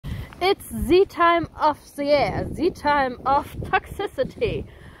It's the time of the year, the time of toxicity.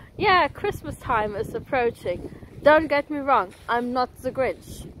 Yeah, Christmas time is approaching. Don't get me wrong, I'm not the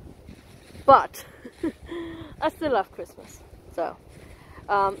Grinch. But I still love Christmas. So,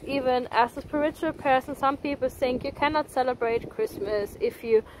 even as a spiritual person, some people think you cannot celebrate Christmas if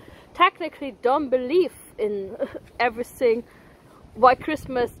you technically don't believe in everything why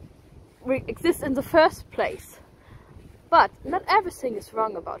Christmas exists in the first place. But not everything is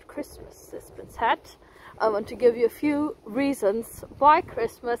wrong about Christmas. This has been said. I want to give you a few reasons why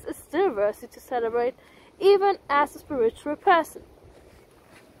Christmas is still worthy to celebrate, even as a spiritual person.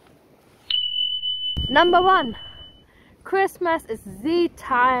 Number 1. Christmas is the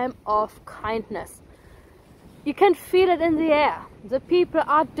time of kindness. You can feel it in the air. The people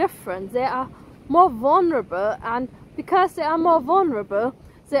are different. They are more vulnerable, and because they are more vulnerable,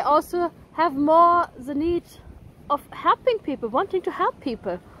 they also have more the need of helping people, wanting to help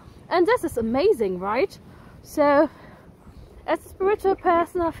people. And this is amazing, right? So as a spiritual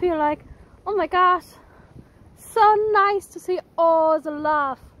person, I feel like, oh my gosh, so nice to see all the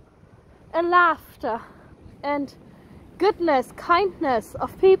love and laughter and goodness, kindness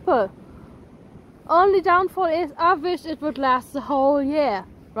of people. Only downfall is I wish it would last the whole year,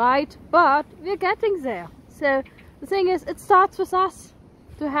 right? But we're getting there. So the thing is, it starts with us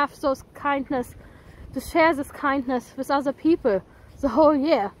to have those kindness, to share this kindness with other people the whole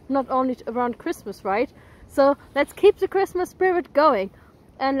year, not only around Christmas, right? So let's keep the Christmas spirit going,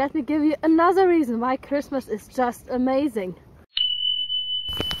 and let me give you another reason why Christmas is just amazing.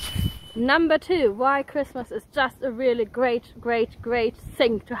 Number 2, why Christmas is just a really great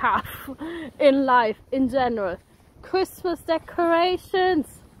thing to have in life in general. Christmas decorations.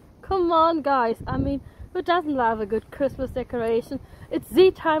 Come on guys, I mean, who doesn't love a good Christmas decoration? It's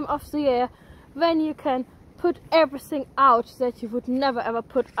the time of the year when you can put everything out that you would never ever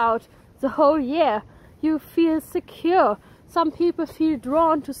put out the whole year. You feel secure. Some people feel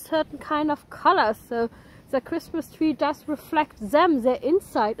drawn to certain kind of colors, so the Christmas tree does reflect them, their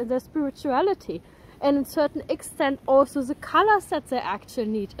insight and their spirituality, and in certain extent also the colors that they actually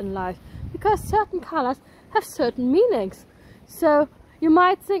need in life, because certain colors have certain meanings. So you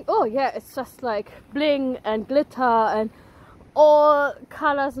might think, oh yeah, it's just like bling and glitter and all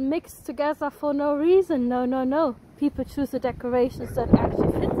colors mixed together for no reason. No. People choose the decorations that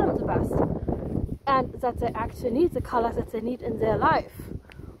actually fit them the best, and that they actually need, the colors that they need in their life.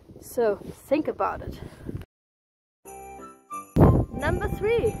 So think about it. Number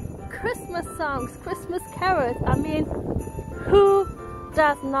 3, Christmas songs, Christmas carols. I mean, who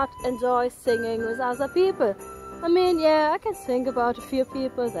does not enjoy singing with other people? I mean, yeah, I can think about a few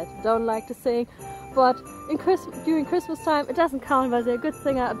people that don't like to sing, but during Christmas time, it doesn't count whether they're a good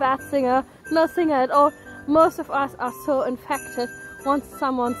singer, a bad singer, no singer at all. Most of us are so infected once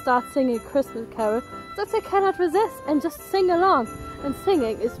someone starts singing a Christmas carol that they cannot resist and just sing along. And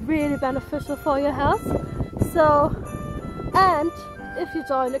singing is really beneficial for your health. So, and if you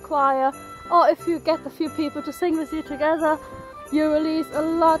join a choir, or if you get a few people to sing with you together, you release a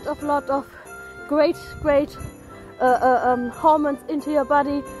lot of great hormones into your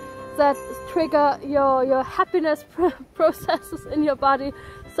body that trigger your happiness processes in your body.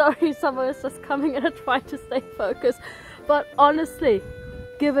 Sorry, someone is just coming in and trying to stay focused. But honestly,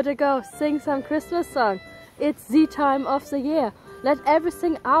 give it a go. Sing some Christmas song. It's the time of the year. Let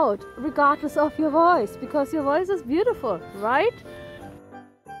everything out, regardless of your voice, because your voice is beautiful, right?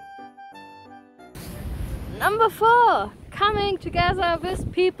 Number 4, coming together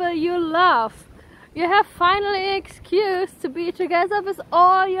with people you love. You have finally an excuse to be together with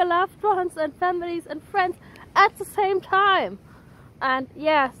all your loved ones and families and friends at the same time. And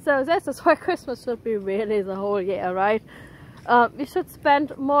yeah, so this is why Christmas should be really the whole year, right? We should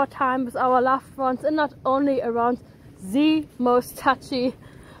spend more time with our loved ones, and not only around the most touchy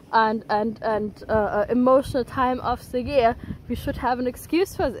and emotional time of the year. We should have an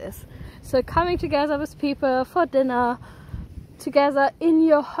excuse for this. So coming together with people for dinner, together in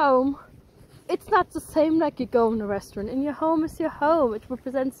your home, it's not the same like you go in a restaurant. In your home is your home. It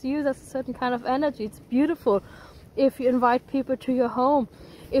represents you. There's a certain kind of energy. It's beautiful if you invite people to your home,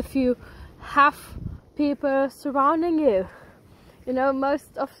 if you have people surrounding you. You know,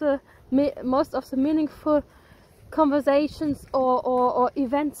 most of the meaningful conversations or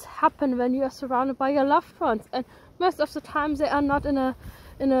events happen when you are surrounded by your loved ones, and most of the time they are not in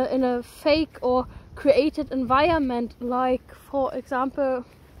a fake or created environment. Like, for example,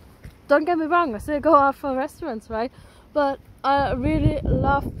 don't get me wrong, I still go out for restaurants, right? But I really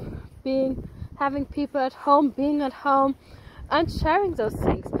love having people at home, being at home and sharing those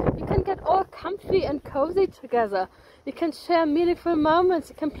things. You can get all comfy and cozy together. You can share meaningful moments.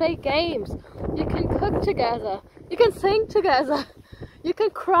 You can play games. You can cook together. You can sing together. You can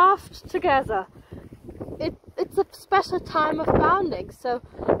craft together. It's a special time of bonding. So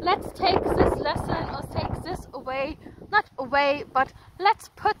let's take this lesson or take this away. Not away, but let's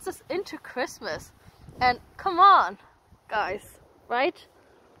put this into Christmas. And come on, guys, right?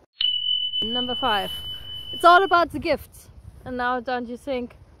 Number 5. It's all about the gifts. And now don't you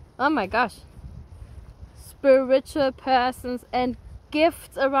think, oh my gosh, spiritual persons and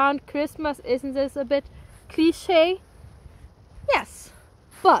gifts around Christmas, isn't this a bit cliche? Yes,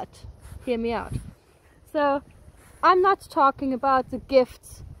 but hear me out. So I'm not talking about the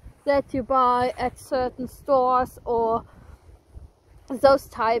gifts that you buy at certain stores or those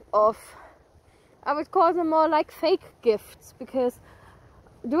type of, I would call them more like fake gifts, because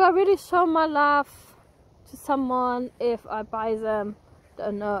do I really show my love to someone if I buy them, I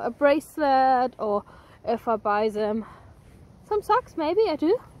don't know, a bracelet, or if I buy them some socks? Maybe I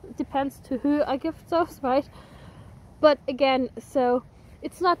do. It depends to who I gift those, right? But again, so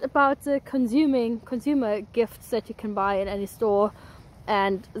it's not about the consumer gifts that you can buy in any store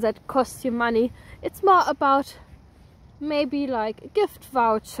and that cost you money. It's more about maybe like gift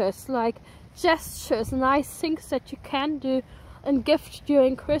vouchers, like gestures, nice things that you can do and gift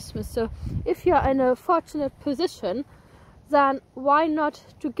during Christmas. So if you're in a fortunate position, then why not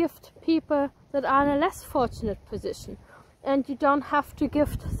to gift people that are in a less fortunate position? And you don't have to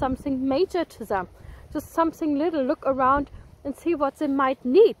gift something major to them, just something little. Look around and see what they might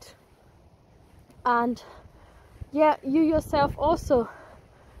need. And yeah, you yourself also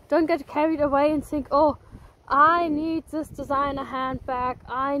don't get carried away and think, oh, I need this designer handbag,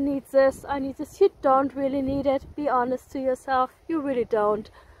 I need this, I need this. You don't really need it. Be honest to yourself, you really don't.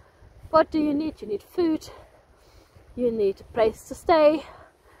 What do you need? You need food, you need a place to stay.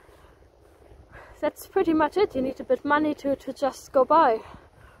 That's pretty much it. You need a bit of money to just go by,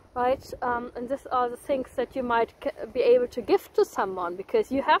 right? And these are the things that you might be able to gift to someone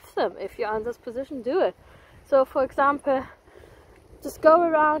because you have them. If you're in this position, do it. So for example, just go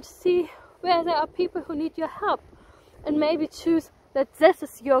around, see where there are people who need your help, and maybe choose that this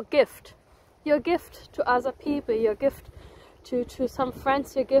is your gift to other people, your gift to some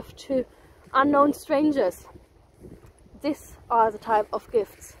friends, your gift to unknown strangers. These are the type of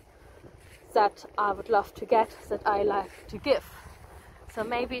gifts that I would love to get, that I like to give. So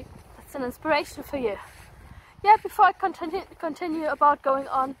maybe that's an inspiration for you. Yeah, before I continue about going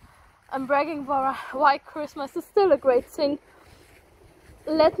on and bragging why Christmas is still a great thing,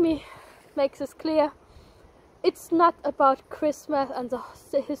 let me make this clear. It's not about Christmas and the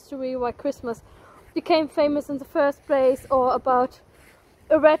history why Christmas became famous in the first place, or about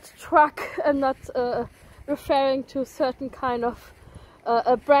a red truck. I'm not referring to certain kind of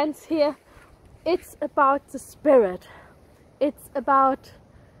brands here. It's about the spirit. It's about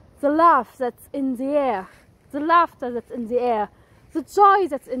the love that's in the air, the laughter that's in the air, the joy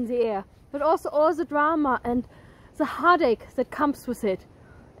that's in the air, but also all the drama and the heartache that comes with it.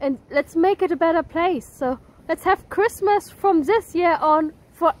 And let's make it a better place. So let's have Christmas from this year on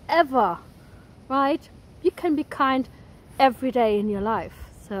forever, right? You can be kind every day in your life.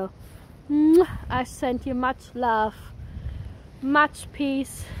 So I send you much love, much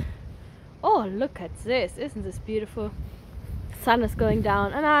peace. Oh, look at this. Isn't this beautiful? The sun is going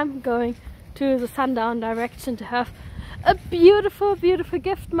down and I'm going to the sundown direction to have a beautiful, beautiful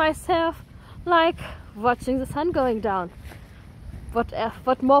gift myself, like watching the sun going down.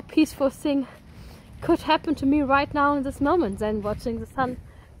 What more peaceful thing could happen to me right now in this moment than watching the sun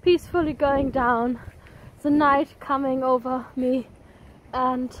peacefully going down, the night coming over me,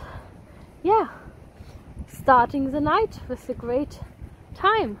 and yeah, starting the night with a great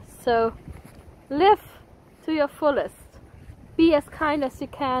time. So live to your fullest, be as kind as you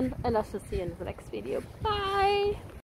can, and I shall see you in the next video. Bye!